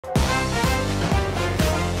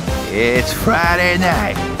It's Friday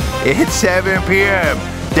night. It's 7 p.m.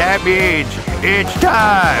 That means it's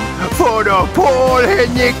time for the Paul and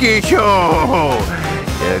Nicky Show.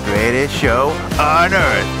 The greatest show on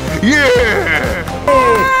earth. Yeah!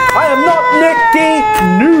 I am not Nicky.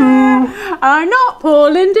 No. I'm not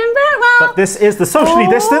Paul and Well. But this is the socially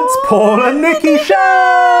distanced Paul and Nicky Show.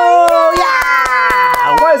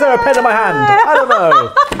 Yeah! Why is there a pen in my hand? I don't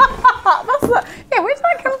know. Yeah, where did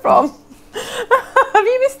that come from? Have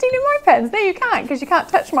you been stealing my pens? No, you can't, because you can't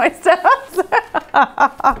touch my stuff.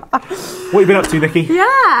 What have you been up to, Nicky?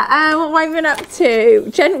 Yeah, what have I been up to?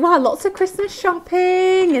 Well, lots of Christmas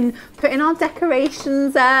shopping and putting our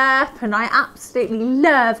decorations up, and I absolutely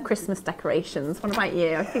love Christmas decorations. What about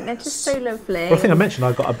you? I think they're just so lovely. Well, I think I mentioned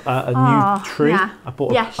I got a new tree. Yeah. I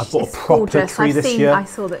bought a proper gorgeous. tree this year. I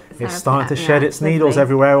saw that. It's starting to shed its needles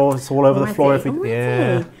everywhere. It's all over the floor.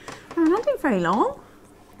 Yeah. Oh, not doing very long.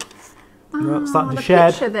 It's starting to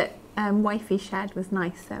shed. The picture that wifey shared was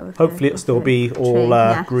nice though. Hopefully it'll still be all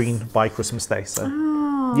green by Christmas Day. So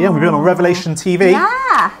yeah, we've been on Revelation TV.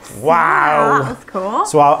 Yes. Wow. Yeah, that was cool.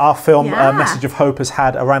 So our film, Message of Hope, has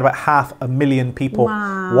had around about 500,000 people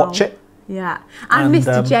watch it. Yeah. And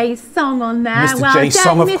Mr. J's song on there. Mr. J's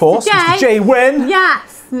song, of course. Mr. J win.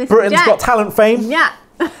 Yes. Mr. Britain's Got Talent fame. Yeah.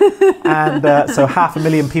 And so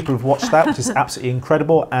 500,000 people have watched that, which is absolutely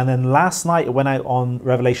incredible. And then last night it went out on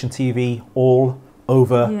Revelation TV all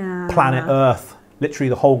over planet Earth. Literally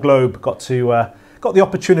the whole globe got the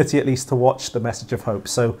opportunity at least to watch the Message of Hope.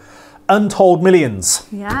 So untold millions.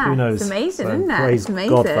 Yeah. Who knows? It's amazing, so isn't it? Praise it's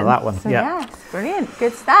amazing. God for that one. So, yeah. Yes, brilliant.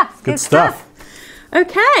 Good stuff. Good stuff.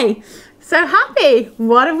 Okay. So happy.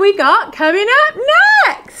 What have we got coming up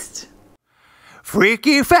next?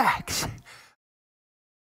 Freaky facts.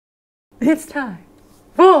 It's time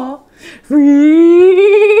for Freaky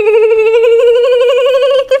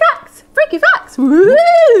Facts. Freaky Facts.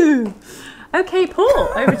 Woo! Okay, Paul,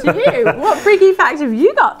 over to you. What freaky fact have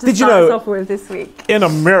you got to start us off with this week? In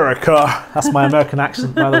America, that's my American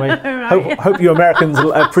accent, by the way. Right. Hope you Americans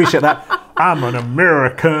will appreciate that. I'm an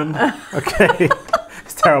American. Okay.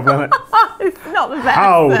 It's terrible, isn't it? It's not the best.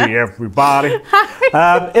 Howdy, everybody.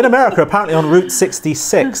 In America, apparently on Route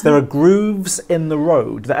 66, there are grooves in the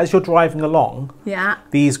road that as you're driving along,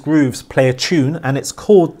 these grooves play a tune, and it's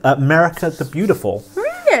called America the Beautiful.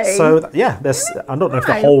 Really? So, yeah, I don't know if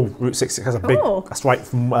the whole Route 66 has a big, that's right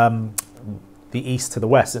from the east to the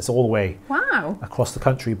west. It's all the way across the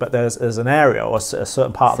country, but there's an area or a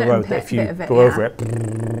certain part of the road that if you go over it,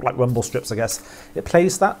 like rumble strips, I guess, it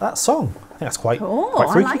plays that song. I think that's quite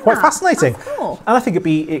freaky, quite fascinating. Cool. And I think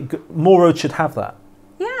more roads should have that.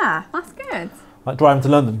 Yeah, that's good. Like driving to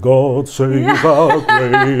London, God save our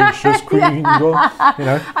gracious Queen. God, you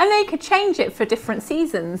know. And they could change it for different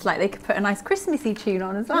seasons. Like they could put a nice Christmassy tune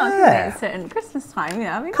on as well. Yeah. At a certain Christmas time, you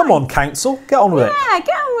know. Come on, council, get on with it. Yeah,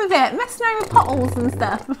 get on with it. Messing around with potholes and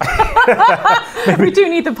stuff. We do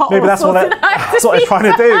need the potholes. Maybe that's what they're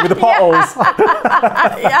trying to do with the potholes.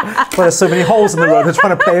 Yeah. Well, there's so many holes in the road. They're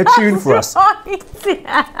trying to play a tune for us.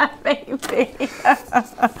 Yeah, maybe.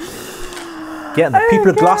 Getting the people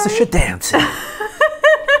of Gloucestershire dancing.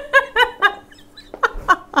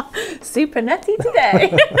 Super nutty today.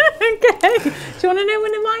 Okay. Do you want to know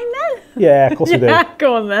one of mine then? Yeah, of course we do.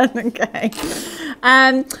 Go on then. Okay.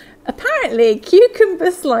 Apparently,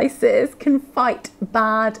 cucumber slices can fight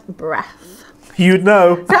bad breath. You'd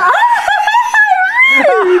know. Rude.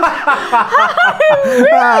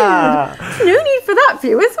 No need for that,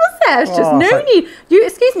 viewers, was there? It's just no need.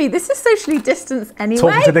 Excuse me, this is socially distanced anyway.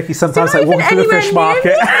 Talking to Nicky sometimes like walking through the fish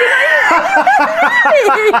market. How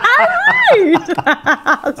rude.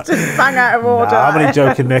 It's just bang out of order. Nah, I'm only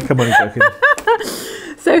joking, Nick. I'm only joking.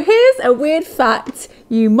 So here's a weird fact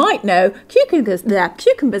you might know.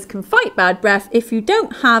 Cucumbers can fight bad breath. If you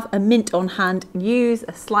don't have a mint on hand, use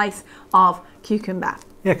a slice of cucumber.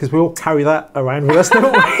 Yeah, because we all carry that around with us, don't we?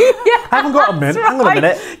 I haven't got a mint. Hang on a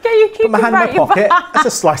minute. Get your Put my hand in my pocket. That's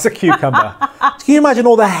a slice of cucumber. Can you imagine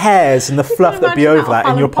all the hairs and the fluff that'd be over that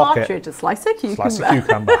in your pocket? A slice of cucumber. Slice of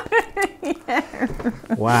cucumber.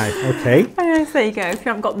 Wow, okay. So there you go. If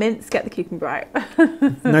you haven't got mints, get the cucumber out.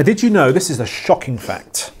 Now, did you know, this is a shocking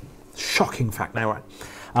fact. Shocking fact now, right?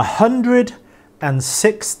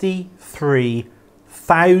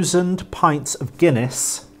 163,000 pints of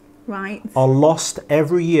Guinness are lost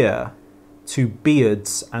every year to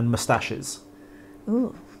beards and moustaches.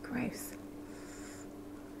 Ooh, gross.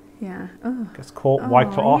 Yeah. Oh. Gets caught,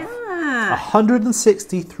 wiped it off. Yeah.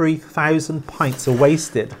 163,000 pints are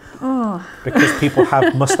wasted because people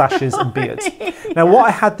have moustaches and beards. Now, what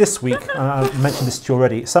I had this week, and I mentioned this to you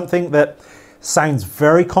already, something that sounds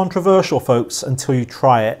very controversial, folks, until you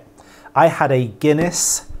try it. I had a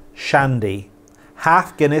Guinness shandy.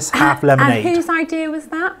 Half Guinness, half lemonade. And whose idea was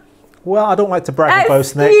that? Well, I don't like to brag and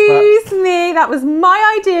boast, Nick. Excuse me, that was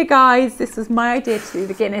my idea, guys. This was my idea to do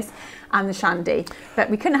the Guinness and the shandy. But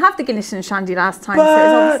we couldn't have the Guinness and shandy last time, so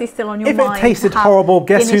it's obviously still on your mind. If it tasted horrible,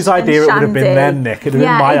 guess whose idea it would have been then, Nick? It would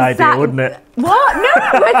have been my idea, wouldn't it? What? No,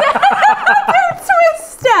 it was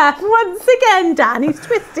Twister. Once again, Dan, he's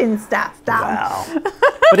twisting stuff, Dan. Wow.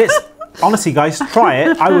 But it's... Honestly, guys, try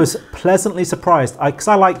it. I was pleasantly surprised because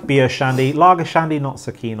I like beer shandy. Lager shandy, not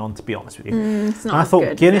so keen on, to be honest with you. It's not and I thought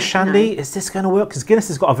good, Guinness shandy, is this going to work? Because Guinness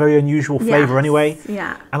has got a very unusual flavour anyway.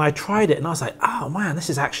 Yeah. And I tried it and I was like, oh man, this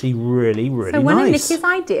is actually really, really nice. So one of Nicky's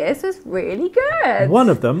ideas was really good. One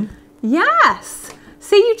of them? Yes.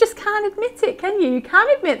 See, you just can't admit it, can you? You can't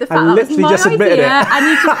admit the fact that was my idea, and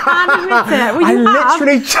you just can't admit it. Well, I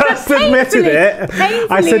literally just admitted it.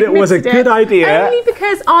 I said it was a good idea. Only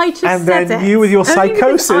because I just said it. And then you, with your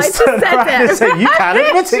psychosis, turned around and said, you can't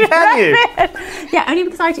admit it, can you? Yeah, only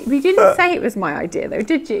because we didn't say it was my idea, though,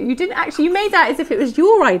 did you? You didn't actually. You made out as if it was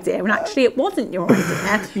your idea, when actually it wasn't your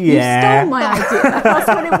idea. You stole my idea. That's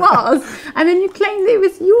what it was. And then you claimed that it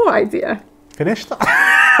was your idea. Finished?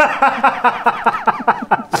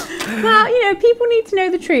 Well, you know, people need to know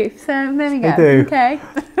the truth, so there we go. They do. Okay.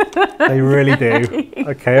 They really do.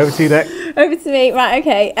 Okay, over to you, Nick. Over to me. Right,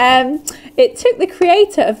 okay. It took the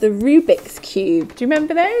creator of the Rubik's Cube. Do you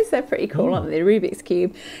remember those? They're pretty cool, aren't they? The Rubik's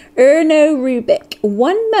Cube. Erno Rubik.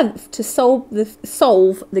 1 month to solve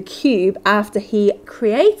the cube after he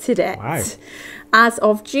created it. Wow. As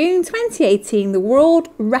of June 2018, the world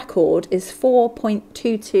record is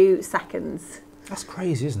 4.22 seconds. That's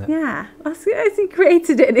crazy, isn't it? Yeah, that's as he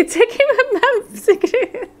created it. It took him a month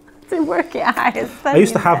to work it out. I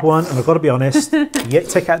used to have one, and I've got to be honest, you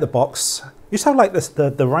take it out of the box. You used to have like this,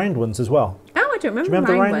 the round ones as well. Oh, I don't remember. Do you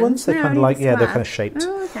remember the round ones? They're kind of like, they're kind of shaped.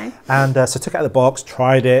 Oh, okay. And so I took it out of the box,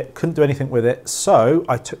 tried it, couldn't do anything with it. So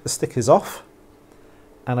I took the stickers off,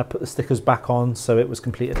 and I put the stickers back on, so it was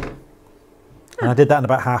completed. And I did that in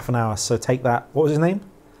about half an hour. So take that. What was his name?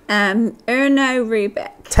 Erno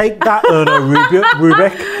Rubik. Take that, Erno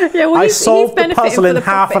Rubik. Yeah, well, I solved the puzzle in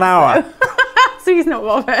half an hour. So he's not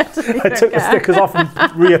bothered. I took the stickers off and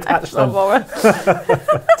reattached them.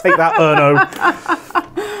 Take that, Erno.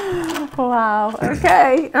 Wow.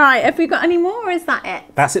 Okay. All right. Have we got any more, or is that it?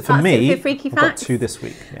 That's it for me. It for Freaky I've got Facts. 2 this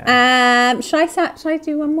week. Yeah. Should I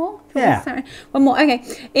do one more? Yeah. Sorry. One more. Okay.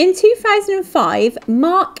 In 2005,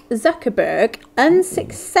 Mark Zuckerberg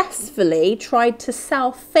unsuccessfully tried to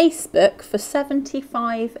sell Facebook for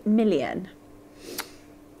 75 million.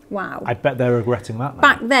 Wow. I bet they're regretting that now.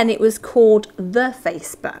 Back then it was called The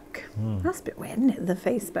Facebook. That's a bit weird, isn't it? The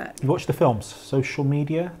Facebook. You watched the films? Social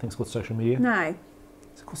Media? I think it's called Social Media. No.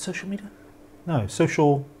 Is it called Social Media? No,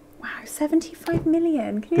 Social... Wow, 75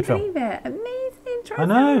 million. Can you believe it? Amazing. I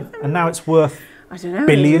know. And now it's worth... I don't know.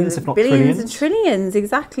 Billions, if not trillions. Billions and trillions,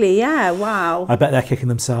 exactly. Yeah, wow. I bet they're kicking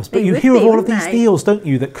themselves. But you hear of all of these deals, don't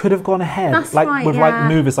you, that could have gone ahead. That's like right, with like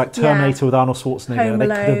movies like Terminator with Arnold Schwarzenegger. Home they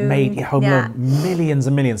could have made Home Alone millions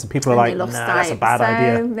and millions. And people are like, no, that's a bad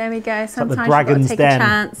idea. There we go. It's like the Sometimes Dragon's you've got to take Den. a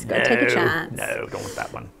chance. Got to take a chance. No, don't want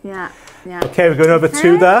that one. Yeah, yeah. Okay, we're going over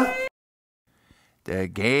to the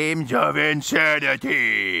Games of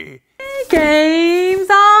Insanity. Games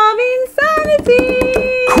of Insanity.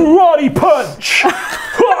 Karate Punch.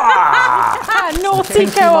 Naughty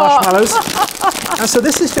co-op. Marshmallows. And so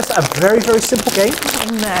this is just a very, very simple game.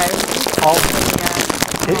 Oh,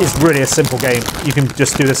 no. It is really a simple game. You can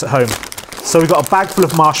just do this at home. So we've got a bag full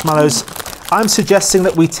of marshmallows. I'm suggesting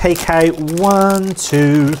that we take out 1,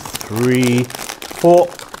 2, 3, 4,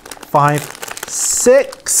 5,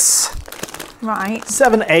 6. Right.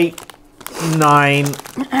 7, 8, 9,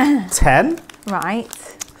 10. Right.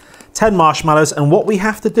 10 marshmallows, and what we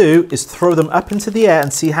have to do is throw them up into the air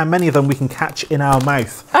and see how many of them we can catch in our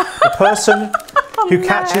mouth. The person who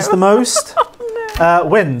catches the most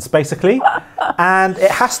wins, basically. And it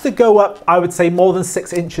has to go up, I would say, more than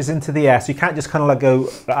 6 inches into the air. So you can't just kind of like go,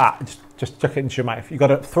 just chuck it into your mouth. You've got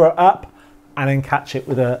to throw it up and then catch it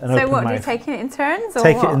with an open mouth. So what, are you taking it in turns? Or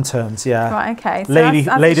Take what? It in turns, yeah. Right, okay. So ladies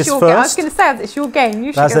first. I was going to say, it's your game.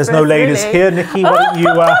 You should As there's no ladies here, Nikki, why don't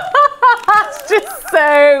you... That's just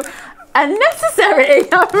so unnecessary.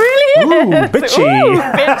 That really is. Ooh, bitchy. Ooh,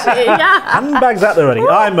 bitchy, yeah. Handbags out there already.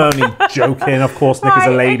 I'm only joking. Of course, Nick is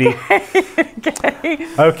a lady. Okay.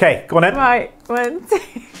 Okay, go on then. Right, 1, 2.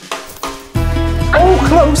 Oh,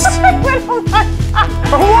 close. I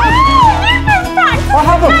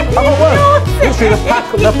haven't. Literally,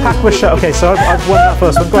 the pack was shut. Okay, so I've won that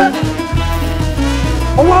first one. Go on.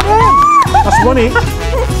 Oh, well done. That's 1 each.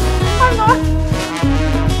 I'm not.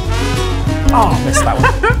 Oh, missed that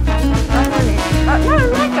one. No,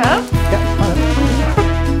 Mega.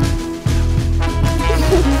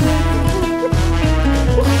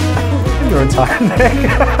 And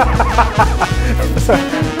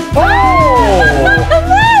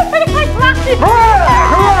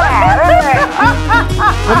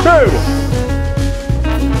 2.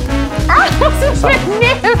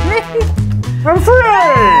 And 3.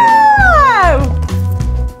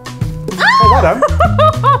 Oh, well done.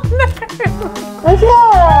 Oh, no!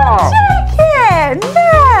 Chicken!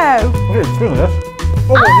 No! I didn't do this.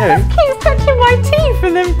 Oh, I just keep touching my teeth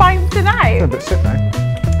and then bites it out. I'm a bit sick now.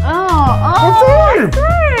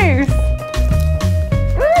 Gross!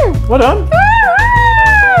 Well done.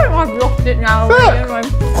 I've lost it now.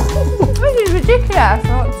 This is ridiculous. I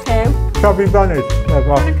want 2. Chubby bunnies. I'm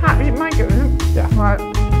going to catch it, my goodness. Yeah. Right.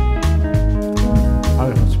 I'm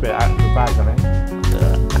going to spit it out of the bag, I think.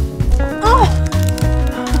 Oh!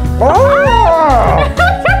 Oh!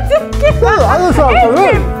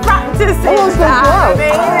 Practicing.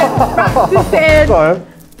 Sorry.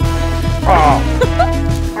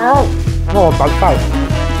 Oh, bad face.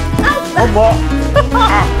 One more.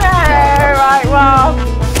 Right, well.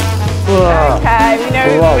 Okay, we know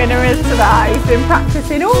who the winner is today. He's been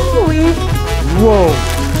practicing all week. Whoa.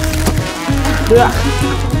 Yeah.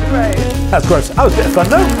 Gross. That's gross. That was a bit of fun,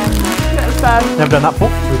 though. Bit of fun. Never done that before,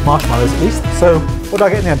 with marshmallows at least. So, what did I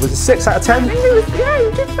get in the end? Was it 6 out of 10? I think it was, yeah,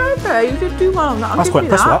 you did better. You did do well on that. That's quite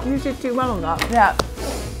impressive, that. You did do well on that. Yeah.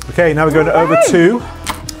 Okay, now we're going over to...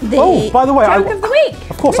 by the way, joke of the week.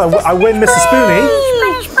 Of course, I win Mr. Spoony.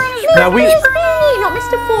 Now not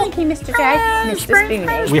Mr. Forky, Mr. J, Mr.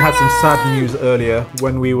 Spoony. We had some sad news earlier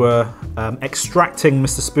when we were extracting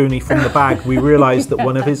Mr. Spoony from the bag. We realised that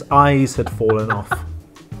one of his eyes had fallen off.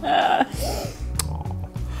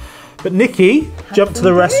 But Nikki jumped to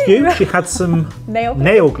the rescue. She had some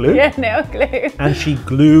nail glue. Yeah, nail glue. And she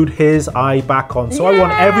glued his eye back on. So I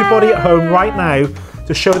want everybody at home right now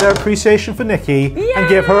to show their appreciation for Nikki and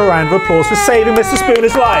give her a round of applause for saving Mr.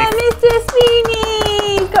 Spooner's life. Mr.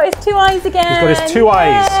 Spoony! He's got his 2 eyes again. He's got his 2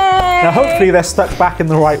 eyes. Now hopefully they're stuck back in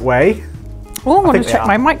the right way. Oh, I want to check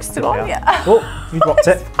my mic's still on. Yeah. Oh, you dropped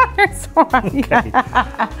it. It's all right. Okay.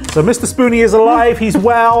 So Mr. Spoony is alive, he's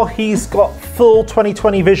well, he's got full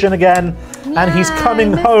 20/20 vision again, and he's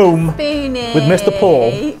coming home with Mr. Paul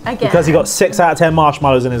again. Because he got 6 out of 10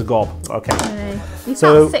 marshmallows in his gob. Okay. You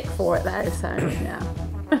sound sick for it though, so yeah.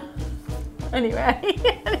 Anyway,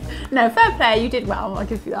 no, fair play, you did well. I'll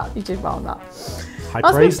give you that. You did well on that.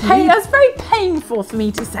 That's very painful for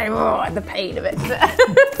me to say, the pain of it.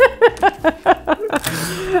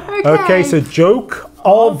 Okay, so joke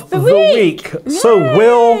of the week. Yay. So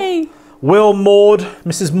will Maud,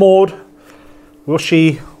 Mrs. Maud, will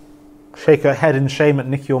she shake her head in shame at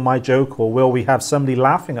Nikki or my joke, or will we have somebody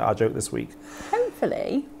laughing at our joke this week?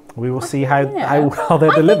 Hopefully. We will see how well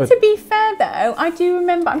they're delivered. I think, to be fair though, I do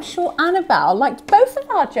remember, I'm sure Annabelle liked both of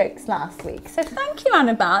our jokes last week. So thank you,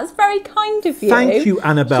 Annabelle. It's very kind of you. Thank you,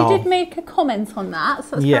 Annabelle. She did make a comment on that,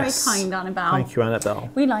 so it's very kind, Annabelle. Thank you, Annabelle.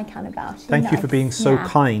 We like Annabelle. Thank you for being so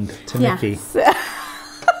kind to Nikki.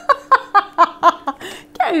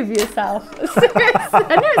 Get over yourself. I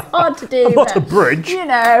know it's hard to do. I'm not a bridge. You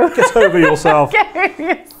know. Get over yourself. Get over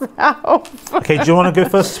yourself. Okay, do you want to go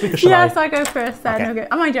first this week or shall I? Yes, I go first then. Okay.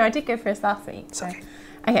 Oh, mind you, I did go first last week. So.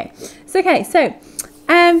 Okay. So,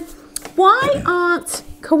 why aren't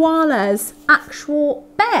koalas actual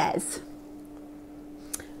bears?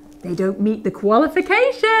 They don't meet the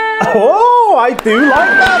qualification. Oh, I do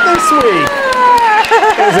like that this week.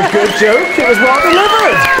 It was a good joke. It was well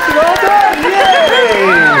delivered. Well done. Yay.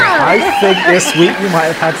 I think this week you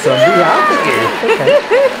might have had somebody laugh at you. Okay.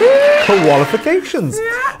 Qualifications.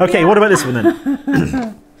 Okay, what about this one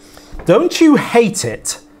then? Don't you hate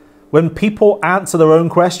it when people answer their own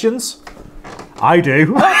questions? I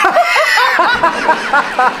do.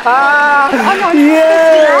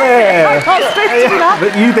 Yeah!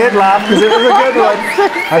 But you did laugh because it was a good one.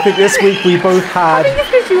 I think this week we both had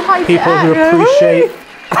people who appreciate.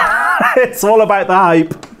 It's all about the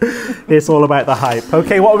hype. It's all about the hype.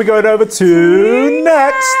 Okay, what are we going over to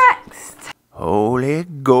next? Holy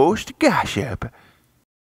Ghost Gossip.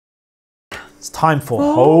 It's time for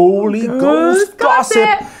Holy Ghost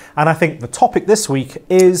Gossip. And I think the topic this week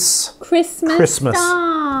is Christmas.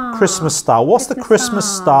 Star. Christmas Star. What's the Christmas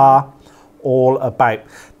Star all about?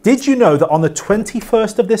 Did you know that on the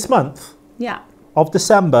 21st of this month, of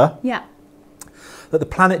December, that the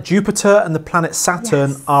planet Jupiter and the planet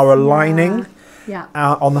Saturn are aligning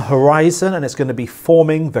on the horizon, and it's going to be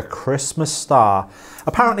forming the Christmas Star?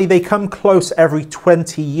 Apparently they come close every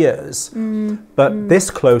 20 years, but this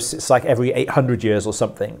close it's like every 800 years or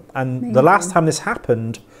something. And the last time this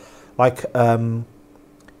happened, like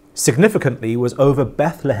significantly was over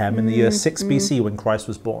Bethlehem in the year 6 BC when Christ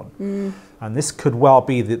was born. And this could well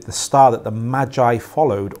be the star that the Magi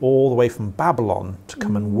followed all the way from Babylon to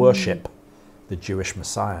come and worship the Jewish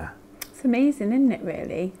Messiah. It's amazing, isn't it,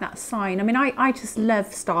 really, that sign? I mean, I just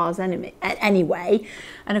love stars anyway.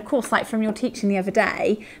 And of course, like from your teaching the other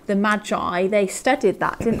day, the Magi, they studied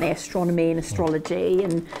that, didn't they? Astronomy and astrology.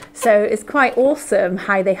 And so it's quite awesome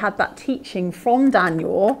how they had that teaching from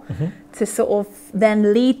Daniel to sort of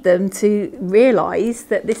then lead them to realise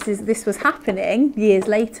that this was happening years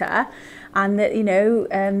later. And that, you know,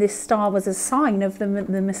 this star was a sign of the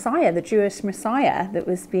Messiah, the Jewish Messiah that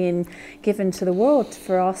was being given to the world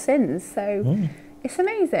for our sins. So it's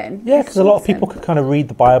amazing. Yeah, because a lot of people could kind of read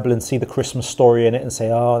the Bible and see the Christmas story in it and say,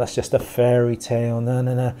 oh, that's just a fairy tale,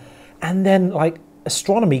 no. And then, like,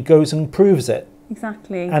 astronomy goes and proves it.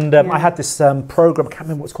 Exactly. And I had this program, I can't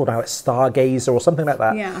remember what it's called now, it's Stargazer or something like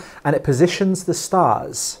that. Yeah. And it positions the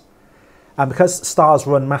stars. And because stars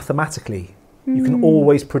run mathematically, you can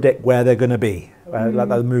always predict where they're going to be, like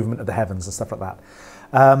the movement of the heavens and stuff like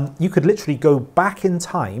that. You could literally go back in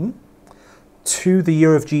time to the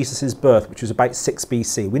year of Jesus' birth, which was about 6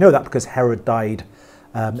 BC. We know that because Herod died,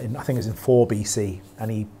 I think it was in 4 BC,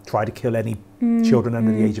 and he tried to kill any children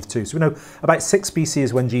under the age of 2. So we know about 6 BC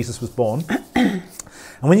is when Jesus was born. And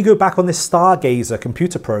when you go back on this Stargazer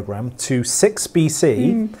computer program to 6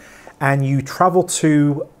 BC, and you travel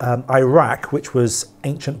to Iraq, which was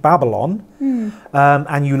ancient Babylon,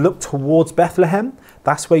 and you look towards Bethlehem,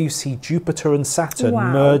 that's where you see Jupiter and Saturn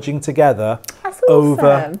merging together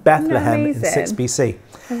over Bethlehem in 6 BC.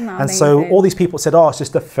 And so all these people said, oh, it's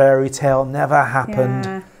just a fairy tale, never happened.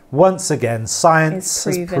 Yeah. Once again, science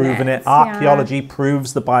has proven it. Archaeology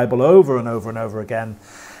proves the Bible over and over and over again.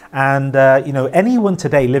 And, you know, anyone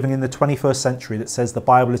today living in the 21st century that says the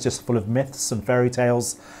Bible is just full of myths and fairy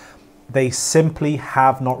tales, they simply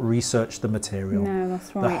have not researched the material. No,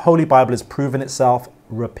 that's right. The Holy Bible has proven itself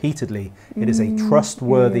repeatedly. It is a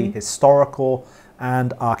trustworthy historical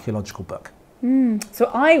and archaeological book.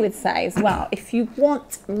 So I would say as well, if you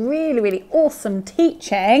want really, really awesome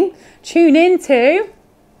teaching, tune into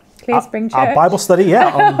Clear Spring Church. Our Bible study,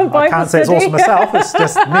 yeah. I can't say it's awesome myself, it's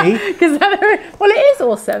just me. Well, it is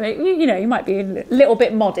awesome. You know, you might be a little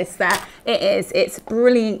bit modest there. It is. It's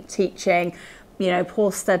brilliant teaching. You know,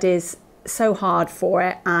 Paul studies so hard for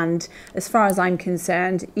it, and as far as I'm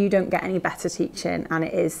concerned, you don't get any better teaching, and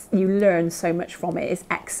you learn so much from it. It's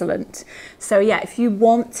excellent. So yeah, if you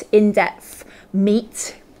want in-depth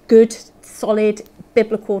meat, good, solid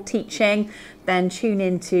biblical teaching, then tune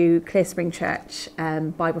into Clear Spring Church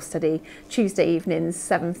Bible study Tuesday evenings,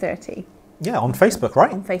 7:30. Yeah, on Facebook,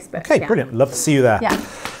 right? On Facebook. Okay, brilliant. Love to see you there. Yeah.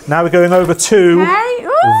 Now we're going over to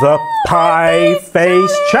the Pie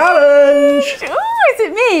Face Challenge. Oh, is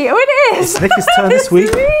it me? Oh, it is. It's Nikki's turn this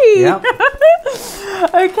week. Me. Yeah.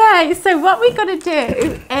 Okay, so what we've got to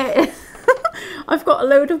do is I've got a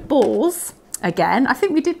load of balls. Again, I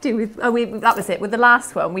think we did do with, that was it, with the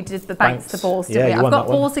last one, we did the bounce the balls, didn't we? I've got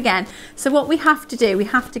balls again. So what we have to do, we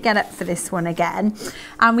have to get up for this one again,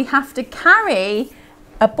 and we have to carry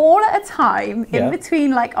a ball at a time in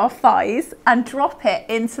between like our thighs and drop it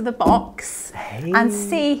into the box and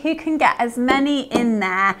see who can get as many in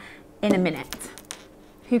there in a minute.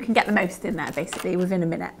 Who can get the most in there basically within a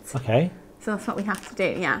minute. Okay. So that's what we have to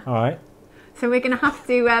do, yeah. All right. So we're gonna have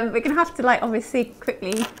to like obviously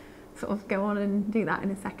quickly sort of go on and do that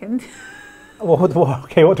in a second.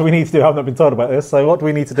 Okay, what do we need to do? I haven't been told about this. So what do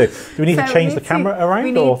we need to do? Do we need to change the camera around?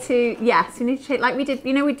 We need to, yes, we need to change, like we did,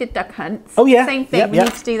 you know, we did duck hunts. Oh yeah. Same thing, we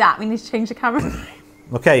need to do that. We need to change the camera.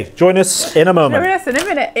 Okay, join us in a moment. Join us in a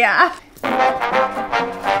minute, yeah.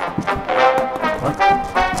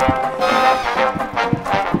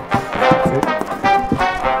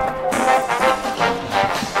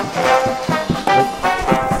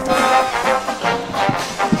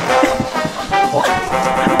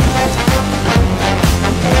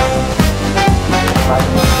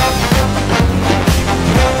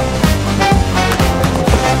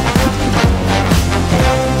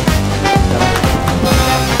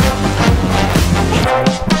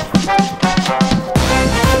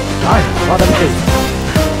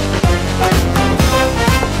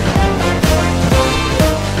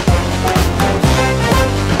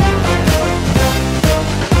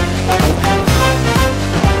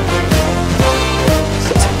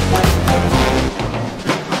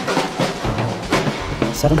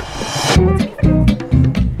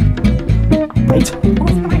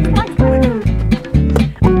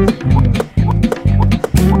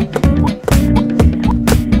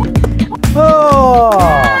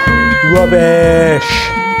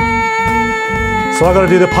 So I got to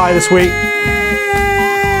do the pie this week.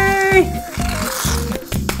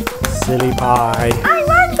 chili pie. I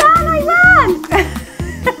won, Dan, I won!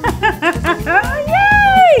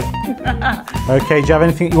 Yay! Okay, do you have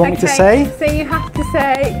anything you want me to say? So you have to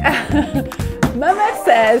say, Mama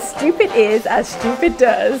says stupid is as stupid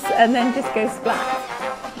does, and then just go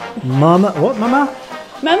splat. Mama, what, Mama?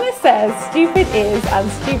 Mama says stupid is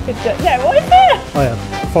and stupid does. No, what is it? Oh yeah,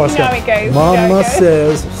 Forrest Gump. Now it goes. Mama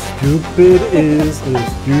says stupid is as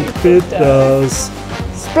stupid does.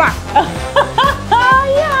 Splat!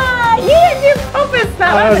 Yeah, you didn't do proper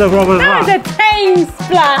splat. That was a proper splat. That was a tame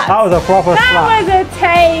splat. That was a proper splat. That was a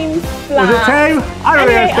tame splat. Was it tame? I don't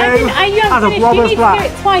think it's tame. You That's haven't a proper finished. You need to do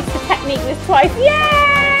it twice. The technique was twice. Yeah!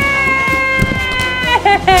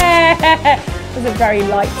 It was a very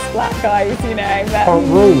light splat, guys, you know. But,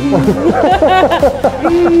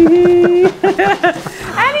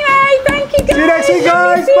 anyway, thank you guys. See you next week,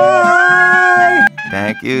 guys. Bye.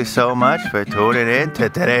 Thank you so much for tuning in to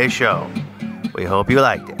today's show. We hope you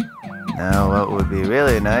liked it. Now, what would be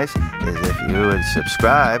really nice is if you would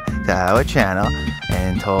subscribe to our channel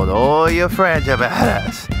and told all your friends about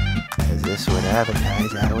us, as this would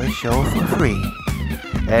advertise our show for free.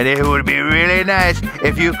 And it would be really nice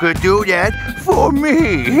if you could do that for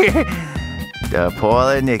me. The Paul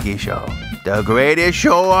and Nicky Show, the greatest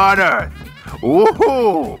show on earth.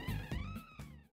 Woohoo!